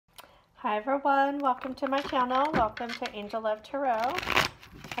Hi everyone, welcome to my channel. Welcome to Angel Love Tarot.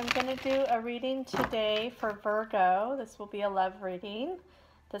 I'm going to do a reading today for Virgo. This will be a love reading.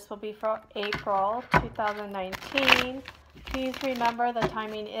 This will be for April 2019. Please remember the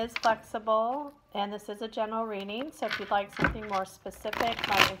timing is flexible and this is a general reading. So if you'd like something more specific,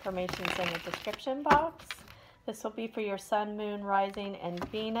 my information is in the description box. This will be for your Sun, Moon, Rising, and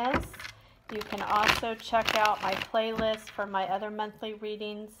Venus. You can also check out my playlist for my other monthly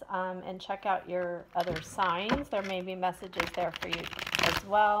readings and check out your other signs. There may be messages there for you as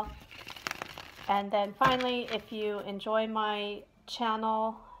well. And then finally, if you enjoy my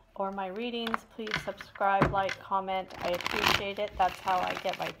channel or my readings, please subscribe, like, comment. I appreciate it. That's how I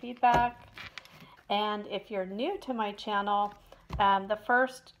get my feedback. And if you're new to my channel, the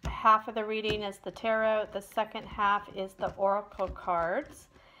first half of the reading is the tarot. The second half is the oracle cards.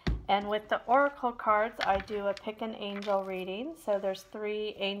 And with the oracle cards, I do a pick an angel reading. So there's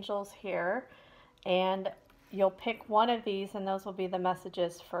 3 angels here, and you'll pick one of these, and those will be the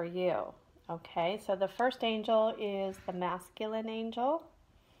messages for you. Okay, so the first angel is the masculine angel.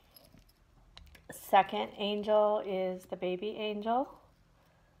 Second angel is the baby angel.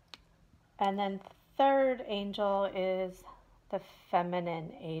 And then third angel is the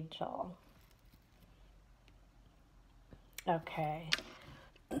feminine angel. Okay.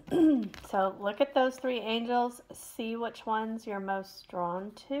 So look at those 3 angels, see which ones you're most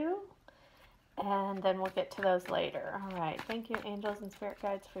drawn to, and then we'll get to those later. All right, thank you, angels and spirit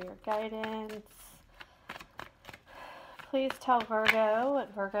guides, for your guidance. Please tell Virgo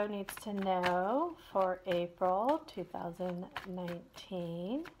what Virgo needs to know for April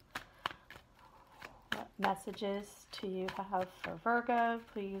 2019. What messages do you have for Virgo?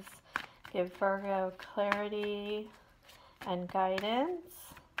 Please give Virgo clarity and guidance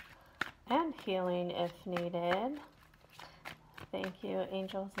and healing if needed. Thank you,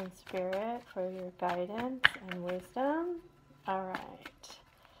 angels and spirit, for your guidance and wisdom. All right,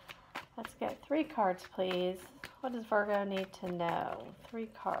 let's get 3 cards, please. What does Virgo need to know? 3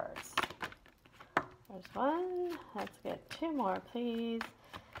 cards. There's 1. Let's get 2 more, please.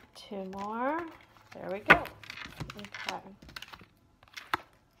 2 more. There we go. Okay.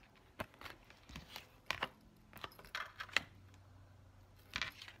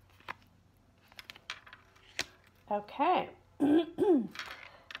 Okay,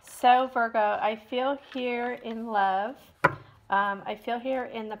 so Virgo, I feel here in love, I feel here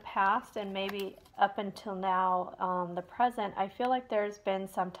in the past and maybe up until now, the present, I feel like there's been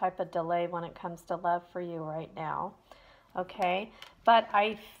some type of delay when it comes to love for you right now, okay? But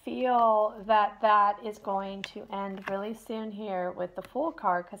I feel that that is going to end really soon here with the Fool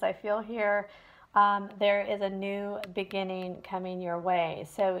card, because I feel here there is a new beginning coming your way.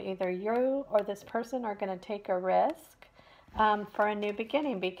 So either you or this person are going to take a risk for a new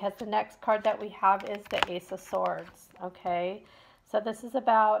beginning, because the next card that we have is the Ace of Swords. Okay, so this is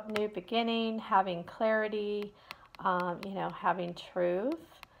about new beginning, having clarity, you know, having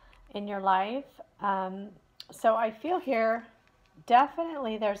truth in your life. So I feel here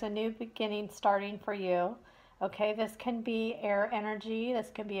definitely there's a new beginning starting for you. Okay, this can be air energy,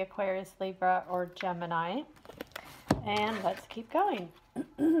 this can be Aquarius, Libra, or Gemini. And let's keep going.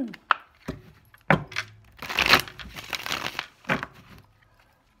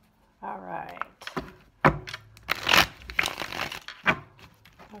 All right.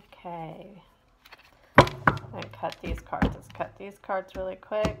 Okay. I'm going to cut these cards. Let's cut these cards really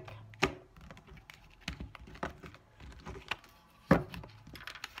quick.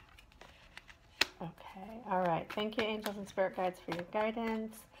 All right, thank you, angels and spirit guides, for your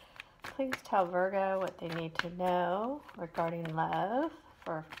guidance. Please tell Virgo what they need to know regarding love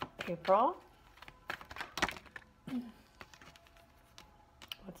for April. Let's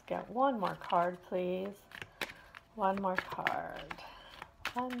get 1 more card, please. 1 more card.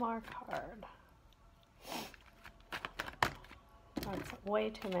 1 more card. That's way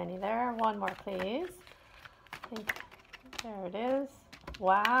too many there. 1 more, please. There it is.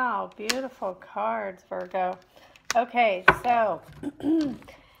 Wow, beautiful cards, Virgo. Okay, so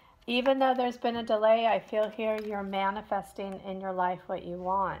even though there's been a delay, I feel here you're manifesting in your life what you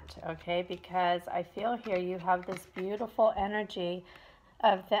want, okay? Because I feel here you have this beautiful energy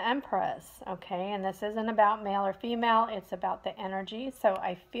of the Empress, okay? And this isn't about male or female, it's about the energy. So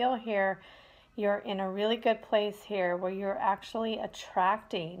I feel here you're in a really good place here where you're actually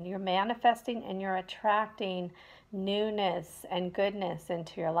attracting, you're manifesting and you're attracting newness and goodness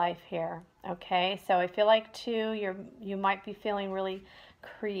into your life here. Okay, so I feel like too you might be feeling really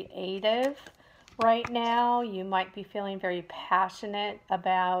creative right now. You might be feeling very passionate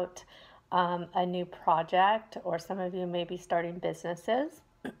about a new project, or some of you may be starting businesses.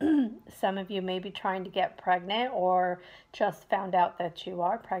 Some of you may be trying to get pregnant or just found out that you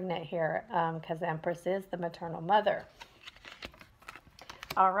are pregnant here, because the Empress is the maternal mother.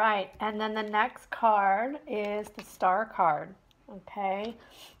 All right, and then the next card is the Star card. Okay,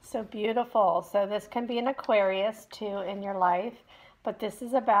 so beautiful. So this can be an Aquarius too in your life, but this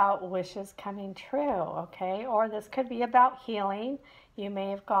is about wishes coming true, okay? Or this could be about healing. You may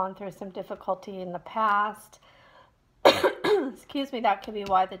have gone through some difficulty in the past. Excuse me, that could be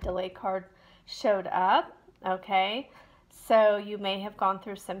why the delay card showed up, okay? So you may have gone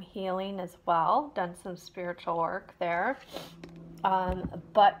through some healing as well, done some spiritual work there.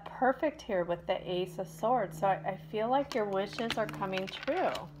 But perfect here with the Ace of Swords. So I feel like your wishes are coming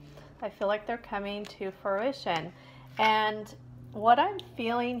true. I feel like they're coming to fruition. And what I'm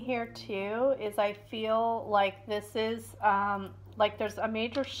feeling here too is I feel like this is like there's a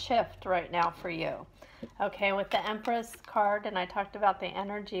major shift right now for you. Okay, with the Empress card, and I talked about the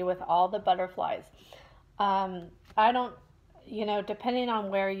energy with all the butterflies. I don't, you know, depending on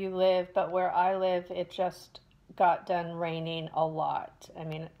where you live, but where I live, it just got done raining a lot. I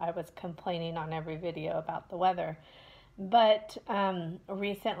mean, I was complaining on every video about the weather. But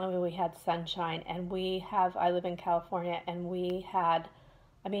recently we had sunshine, and I live in California, and we had,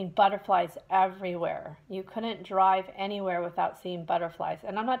 I mean, butterflies everywhere. You couldn't drive anywhere without seeing butterflies.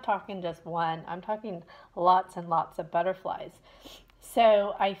 And I'm not talking just one, I'm talking lots and lots of butterflies.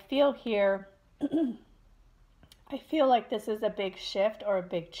 So I feel here, I feel like this is a big shift or a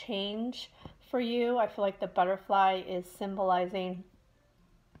big change for you. I feel like the butterfly is symbolizing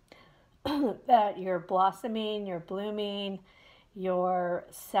that you're blossoming, you're blooming, you're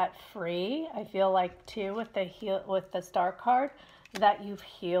set free. I feel like too with the Star card that you've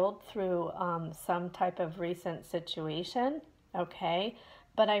healed through some type of recent situation, okay?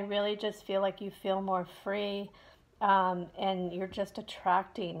 But I really just feel like you feel more free, and you're just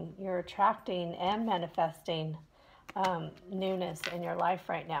attracting and manifesting newness in your life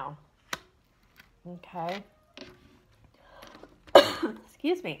right now. Okay.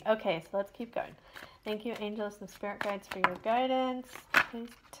 Excuse me. Okay, so let's keep going. Thank you, angels and spirit guides, for your guidance. Please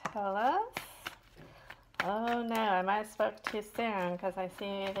tell us. Oh no, I might have spoke too soon because I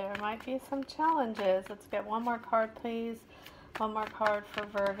see there might be some challenges. Let's get one more card, please. One more card for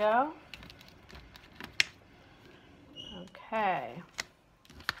Virgo. Okay.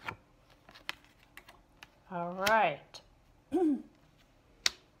 All right.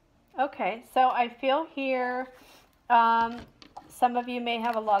 Okay, so I feel here some of you may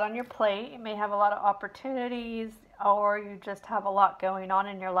have a lot on your plate. You may have a lot of opportunities, or you just have a lot going on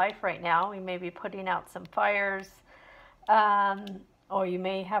in your life right now. You may be putting out some fires, or you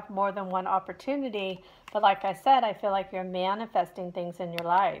may have more than one opportunity. But like I said, I feel like you're manifesting things in your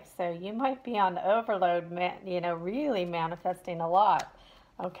life. So you might be on overload, you know, really manifesting a lot.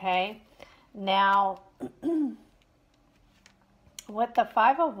 Okay, now with the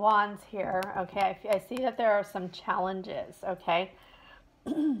Five of Wands here, okay, I see that there are some challenges, okay?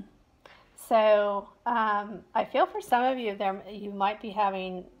 So I feel for some of you, you might be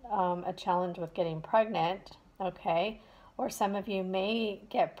having a challenge with getting pregnant, okay? Or some of you may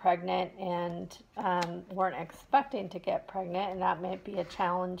get pregnant and weren't expecting to get pregnant, and that might be a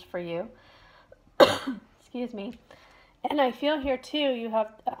challenge for you. Excuse me. And I feel here too, you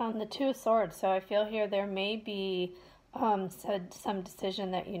have the Two of Swords, so I feel here there may be some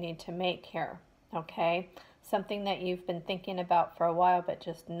decision that you need to make here, okay? Something that you've been thinking about for a while, but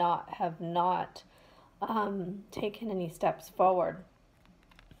just have not taken any steps forward.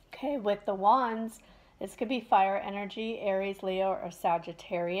 Okay, with the Wands, this could be fire energy, Aries, Leo, or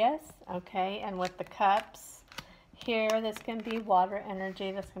Sagittarius, okay? And with the Cups here, this can be water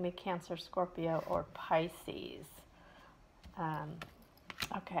energy. This can be Cancer, Scorpio, or Pisces.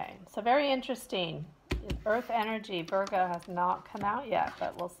 Okay, so very interesting. Earth energy, Virgo has not come out yet,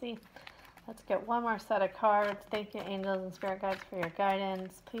 but we'll see. Let's get one more set of cards. Thank you, angels and spirit guides, for your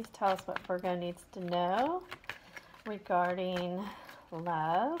guidance. Please tell us what Virgo needs to know regarding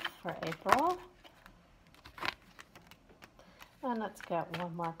love for April. And let's get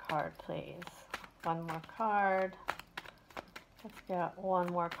one more card, please. One more card. Let's get one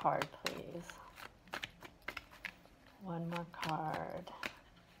more card, please. One more card.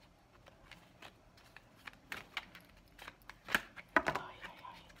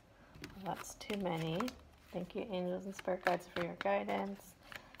 That's too many. Thank you, angels and spirit guides, for your guidance.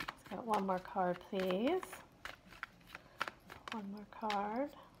 Let's get one more card, please. One more card.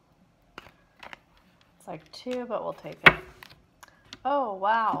 It's like two, but we'll take it. Oh,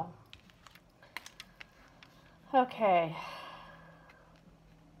 wow. Okay.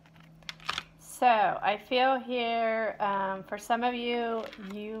 So I feel here, for some of you,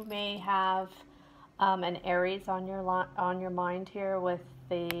 you may have an Aries on your mind here with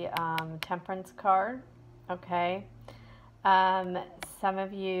the Temperance card. Okay. Some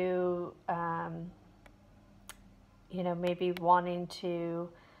of you, maybe wanting to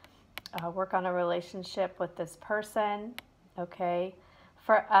work on a relationship with this person. Okay.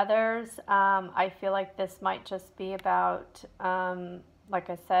 For others, I feel like this might just be about, like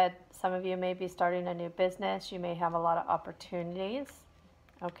I said, some of you may be starting a new business. You may have a lot of opportunities.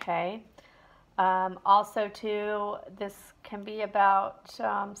 Okay. Also, too, this can be about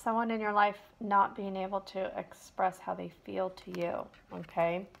someone in your life not being able to express how they feel to you.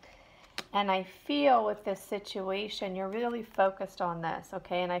 Okay. And I feel with this situation, you're really focused on this.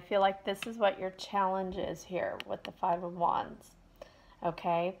 Okay. And I feel like this is what your challenge is here with the Five of Wands.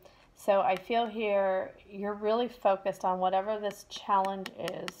 Okay, so I feel here you're really focused on whatever this challenge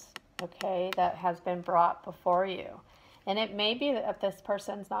is, okay, that has been brought before you. And it may be that this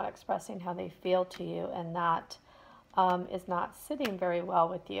person's not expressing how they feel to you, and that is not sitting very well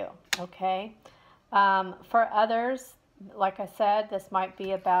with you, okay? For others, like I said, this might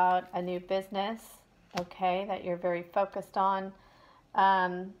be about a new business, okay, that you're very focused on.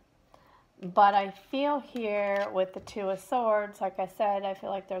 But I feel here with the Two of Swords, like I said, I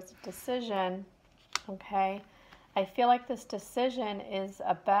feel like there's a decision, okay? I feel like this decision is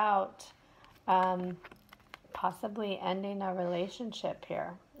about possibly ending a relationship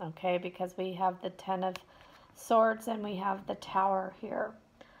here, okay? Because we have the Ten of Swords and we have the Tower here.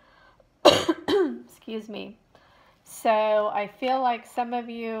 Excuse me. So I feel like some of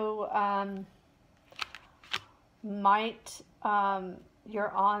you might...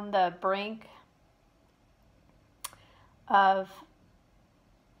 you're on the brink of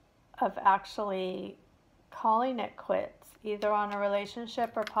actually calling it quits, either on a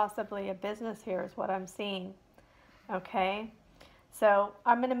relationship or possibly a business here is what I'm seeing. Okay, so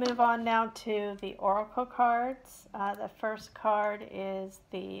I'm going to move on now to the Oracle cards. The first card is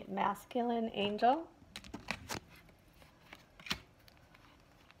the Masculine Angel.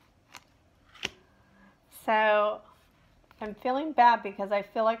 So I'm feeling bad because I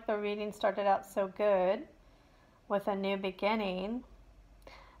feel like the reading started out so good with a new beginning,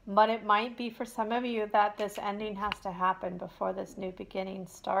 but it might be for some of you that this ending has to happen before this new beginning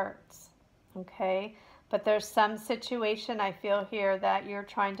starts, okay? But there's some situation I feel here that you're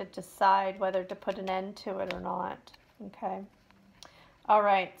trying to decide whether to put an end to it or not, okay? All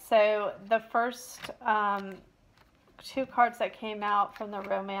right, so the first two cards that came out from the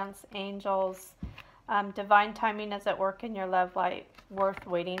Romance Angels, divine timing is at work in your love life, worth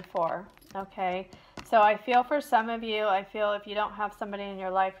waiting for, okay? So I feel for some of you, I feel if you don't have somebody in your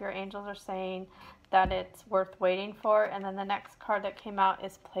life, your angels are saying that it's worth waiting for. And then the next card that came out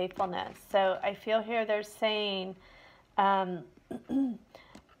is playfulness. So I feel here they're saying,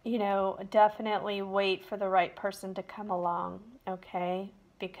 definitely wait for the right person to come along, okay?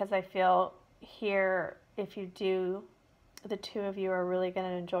 Because I feel here, if you do, the two of you are really going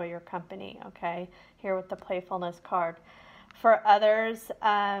to enjoy your company, okay? Here with the playfulness card. For others, who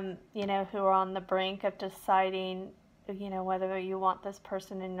are on the brink of deciding, whether you want this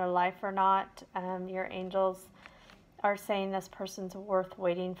person in your life or not, your angels are saying this person's worth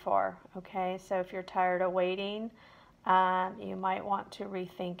waiting for, okay? So if you're tired of waiting, you might want to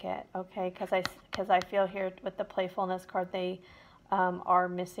rethink it, okay? Because I feel here with the playfulness card, they are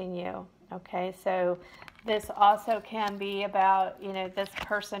missing you, okay? So this also can be about, this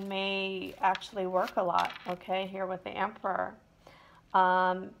person may actually work a lot, okay, here with the Emperor.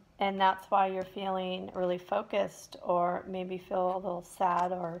 And that's why you're feeling really focused or maybe feel a little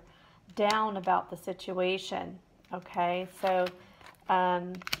sad or down about the situation, okay? So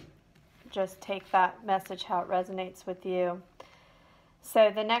just take that message how it resonates with you.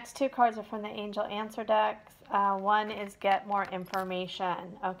 So the next two cards are from the Angel Answer decks. One is get more information,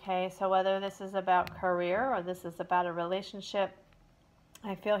 okay? So whether this is about career or this is about a relationship,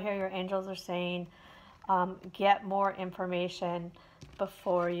 I feel here your angels are saying get more information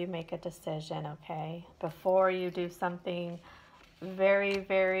before you make a decision, okay? Before you do something very,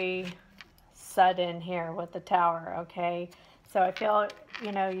 very sudden here with the Tower, okay? So I feel,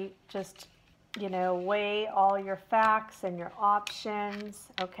 you just... weigh all your facts and your options,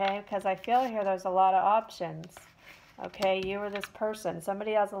 okay? Because I feel here there's a lot of options, okay? You or this person,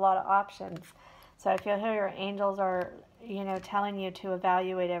 somebody has a lot of options. So I feel here your angels are, telling you to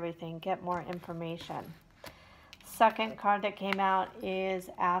evaluate everything, get more information. Second card that came out is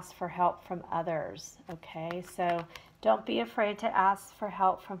ask for help from others, okay? So don't be afraid to ask for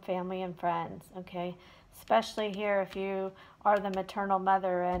help from family and friends, okay? especially here if you are the maternal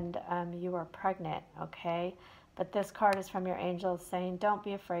mother and you are pregnant, okay? But this card is from your angels saying, don't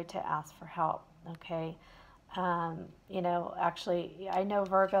be afraid to ask for help, okay? You know, actually, I know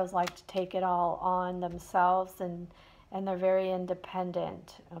Virgos like to take it all on themselves, and they're very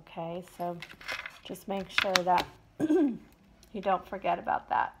independent, okay? So just make sure that you don't forget about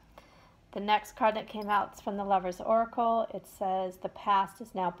that. The next card that came out is from the Lover's Oracle. It says, the past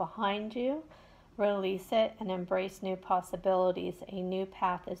is now behind you. Release it and embrace new possibilities. A new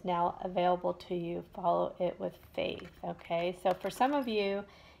path is now available to you. Follow it with faith. Okay, so for some of you,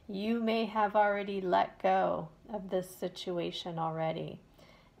 you may have already let go of this situation already.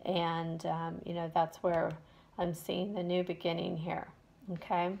 And, you know, that's where I'm seeing the new beginning here.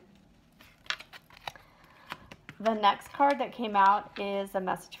 Okay. The next card that came out is a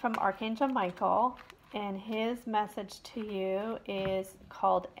message from Archangel Michael. And his message to you is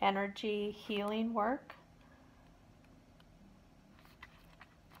called Energy Healing Work.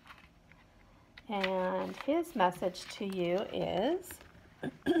 And his message to you is,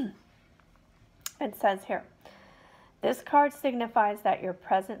 it says here, this card signifies that your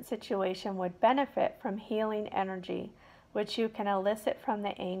present situation would benefit from healing energy, which you can elicit from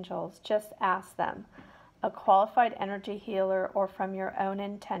the angels. Just ask them, a qualified energy healer, or from your own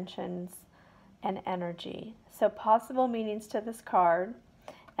intentions and energy. So possible meanings to this card,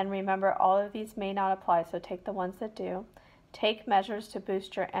 and remember all of these may not apply, so take the ones that do. Take measures to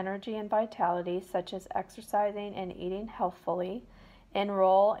boost your energy and vitality, such as exercising and eating healthfully.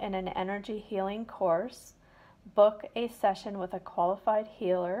 Enroll in an energy healing course. Book a session with a qualified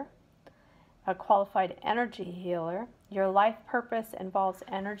healer, a qualified energy healer. Your life purpose involves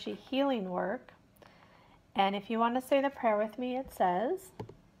energy healing work. And if you want to say the prayer with me, it says,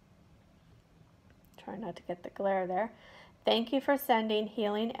 try not to get the glare there. Thank you for sending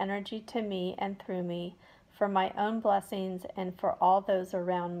healing energy to me and through me, for my own blessings and for all those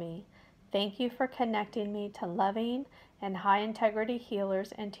around me. Thank you for connecting me to loving and high integrity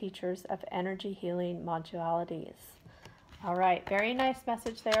healers and teachers of energy healing modalities. All right, very nice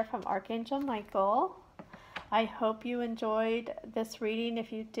message there from Archangel Michael. I hope you enjoyed this reading.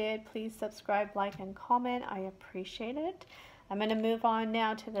 If you did, please subscribe, like, and comment. I appreciate it. I'm going to move on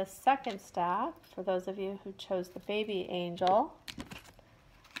now to the second stack for those of you who chose the baby angel.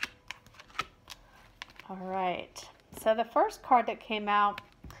 All right, so the first card that came out,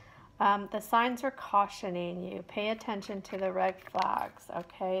 the signs are cautioning you. Pay attention to the red flags,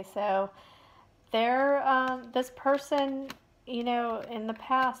 okay? So this person, you know, in the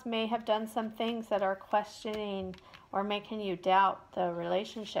past may have done some things that are questioning or making you doubt the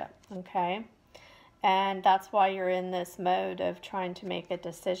relationship, okay? And that's why you're in this mode of trying to make a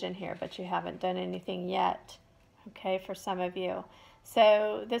decision here, but you haven't done anything yet, okay, for some of you.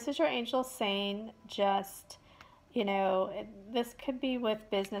 So this is your angel saying, just, you know, this could be with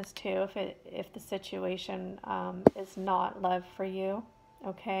business too, if the situation is not love for you,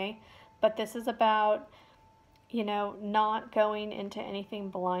 okay? But this is about, you know, not going into anything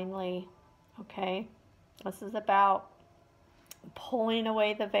blindly, okay? This is about pulling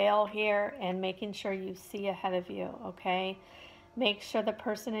away the veil here and making sure you see ahead of you, okay? Make sure the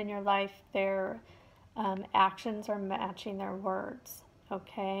person in your life, their actions are matching their words,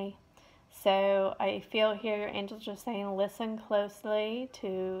 okay? So I feel here your angels are saying, listen closely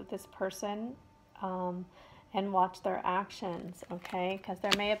to this person and watch their actions, okay? Because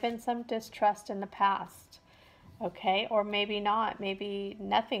there may have been some distrust in the past, okay? Or maybe not. Maybe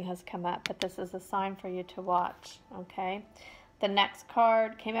nothing has come up, but this is a sign for you to watch, okay? The next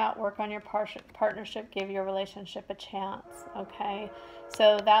card came out, work on your partnership, give your relationship a chance, okay?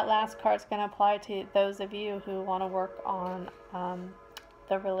 So that last card is going to apply to those of you who want to work on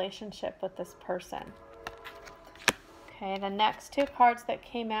the relationship with this person. Okay, the next two cards that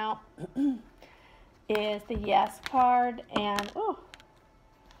came out is the yes card and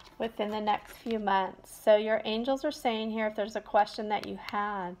within the next few months. So your angels are saying here, if there's a question that you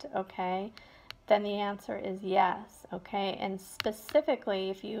had, okay, then the answer is yes, okay? And specifically,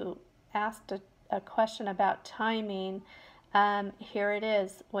 if you asked a question about timing, here it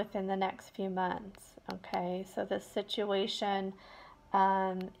is, within the next few months, okay? So this situation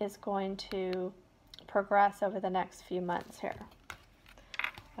is going to progress over the next few months here.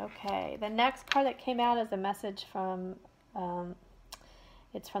 Okay, the next card that came out is a message from,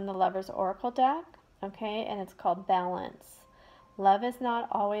 it's from the Lover's Oracle deck, okay? And it's called Balance. Love is not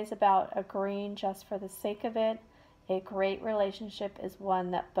always about agreeing just for the sake of it. A great relationship is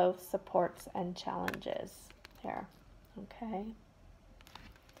one that both supports and challenges. Here, okay.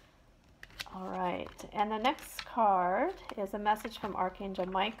 All right, and the next card is a message from Archangel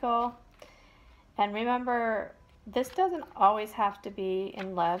Michael. And remember, this doesn't always have to be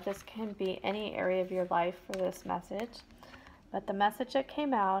in love. This can be any area of your life for this message. But the message that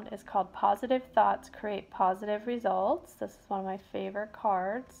came out is called Positive Thoughts Create Positive Results. This is one of my favorite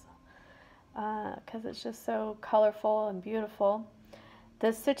cards because it's just so colorful and beautiful.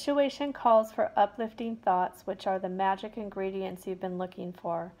 This situation calls for uplifting thoughts, which are the magic ingredients you've been looking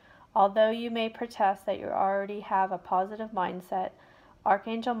for. Although you may protest that you already have a positive mindset,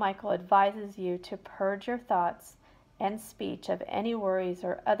 Archangel Michael advises you to purge your thoughts and speech of any worries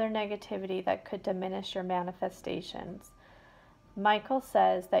or other negativity that could diminish your manifestations. Michael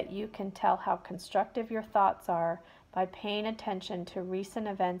says that you can tell how constructive your thoughts are by paying attention to recent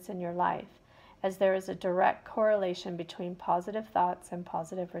events in your life, as there is a direct correlation between positive thoughts and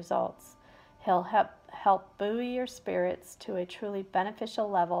positive results. He'll help buoy your spirits to a truly beneficial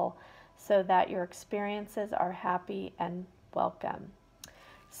level so that your experiences are happy and welcome.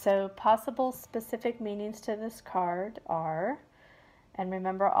 So possible specific meanings to this card are, and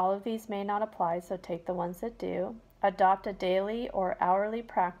remember all of these may not apply, so take the ones that do. Adopt a daily or hourly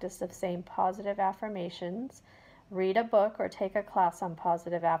practice of saying positive affirmations. Read a book or take a class on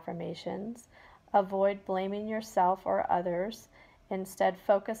positive affirmations. Avoid blaming yourself or others. Instead,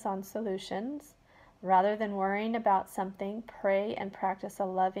 focus on solutions. Rather than worrying about something, pray and practice a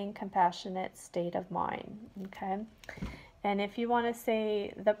loving, compassionate state of mind. Okay? And if you want to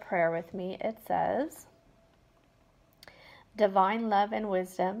say the prayer with me, it says, Divine love and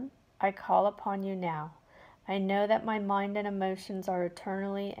wisdom, I call upon you now. I know that my mind and emotions are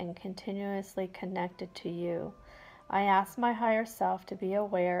eternally and continuously connected to you. I ask my higher self to be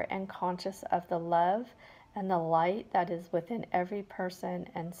aware and conscious of the love and the light that is within every person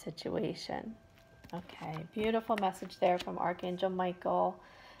and situation. Okay, beautiful message there from Archangel Michael.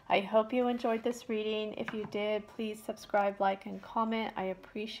 I hope you enjoyed this reading. If you did, please subscribe, like, and comment. I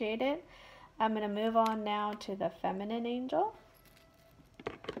appreciate it. I'm going to move on now to the feminine angel.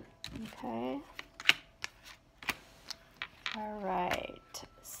 Okay. All right.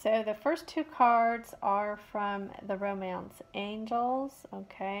 So the first two cards are from the romance angels.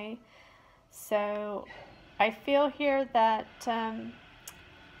 Okay. So I feel here that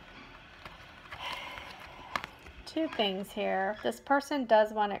two things here. This person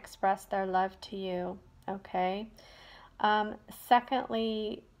does want to express their love to you. Okay.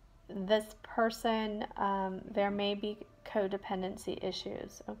 Secondly, this person, there may be codependency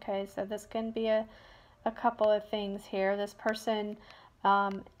issues. Okay. So this can be a couple of things here. This person,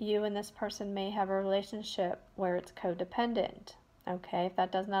 you and this person may have a relationship where it's codependent. Okay, if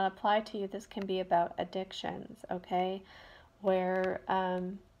that does not apply to you, this can be about addictions. Okay, where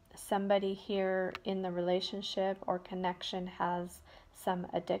somebody here in the relationship or connection has some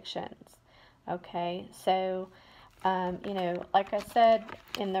addictions. Okay, so you know, like I said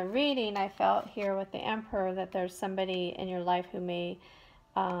in the reading, I felt here with the Emperor that there's somebody in your life who may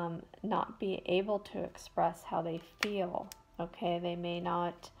not be able to express how they feel. Okay, they may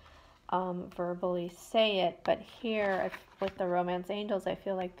not verbally say it, but here with the romance angels, I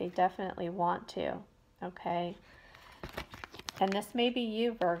feel like they definitely want to. Okay, and this may be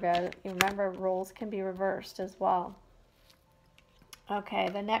you, Virgo. You remember, roles can be reversed as well. Okay,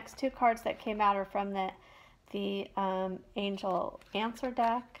 the next two cards that came out are from the angel answer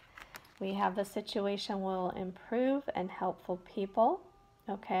deck. We have the situation will improve and helpful people.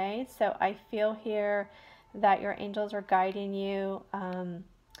 Okay, so I feel here that your angels are guiding you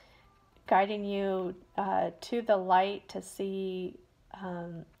to the light, to see,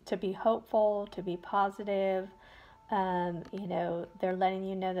 to be hopeful, to be positive. You know, they're letting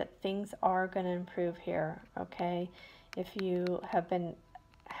you know that things are going to improve here. Okay, if you have been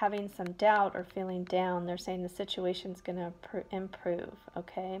having some doubt or feeling down, they're saying the situation's going to improve.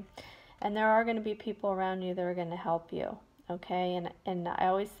 Okay, and there are going to be people around you that are going to help you. Okay, and I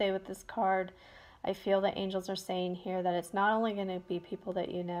always say with this card, I feel the angels are saying here that it's not only going to be people that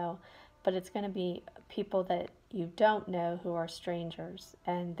you know, but it's going to be people that you don't know who are strangers,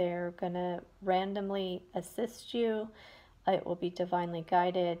 and they're going to randomly assist you. It will be divinely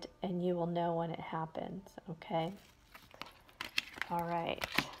guided, and you will know when it happens. Okay? All right.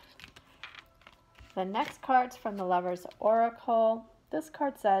 The next card's from the Lover's Oracle. This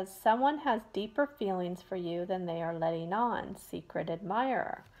card says, someone has deeper feelings for you than they are letting on. Secret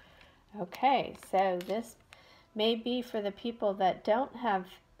admirer. Okay, so this may be for the people that don't have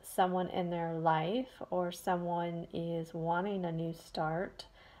someone in their life, or someone is wanting a new start,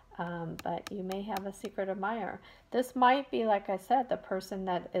 but you may have a secret admirer. This might be, like I said, the person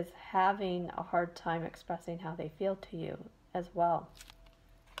that is having a hard time expressing how they feel to you as well.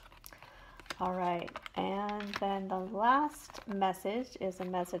 All right, and then the last message is a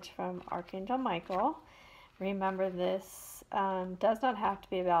message from Archangel Michael. Remember, this does not have to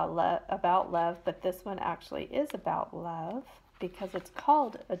be about love, but this one actually is about love because it's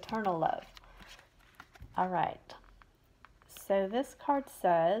called Eternal Love. All right, so this card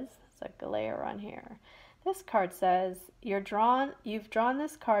says, it's a glare on here. This card says, you've drawn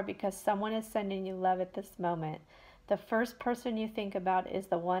this card because someone is sending you love at this moment. The first person you think about is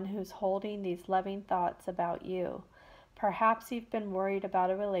the one who's holding these loving thoughts about you. Perhaps you've been worried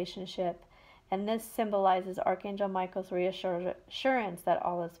about a relationship, and this symbolizes Archangel Michael's reassurance that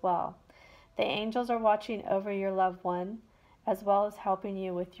all is well. The angels are watching over your loved one, as well as helping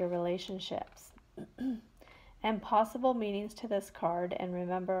you with your relationships. And possible meanings to this card, and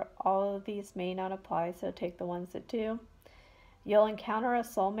remember, all of these may not apply, so take the ones that do. You'll encounter a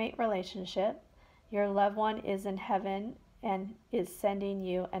soulmate relationship. Your loved one is in heaven and is sending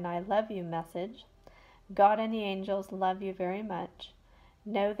you an I love you message. God and the angels love you very much.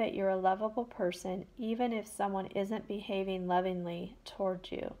 Know that you're a lovable person, even if someone isn't behaving lovingly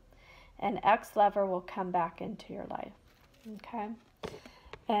towards you. An ex-lover will come back into your life. Okay?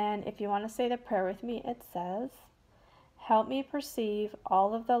 And if you want to say the prayer with me, it says, help me perceive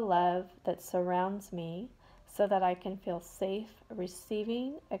all of the love that surrounds me so that I can feel safe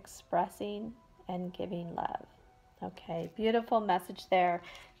receiving, expressing, and giving love. Okay, beautiful message there.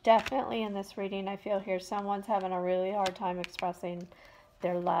 Definitely in this reading, I feel here someone's having a really hard time expressing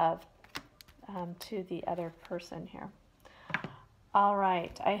their love to the other person here. All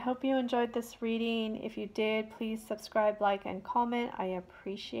right, I hope you enjoyed this reading. If you did, please subscribe, like, and comment. I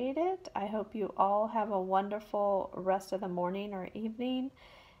appreciate it. I hope you all have a wonderful rest of the morning or evening,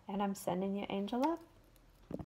 and I'm sending you angel love.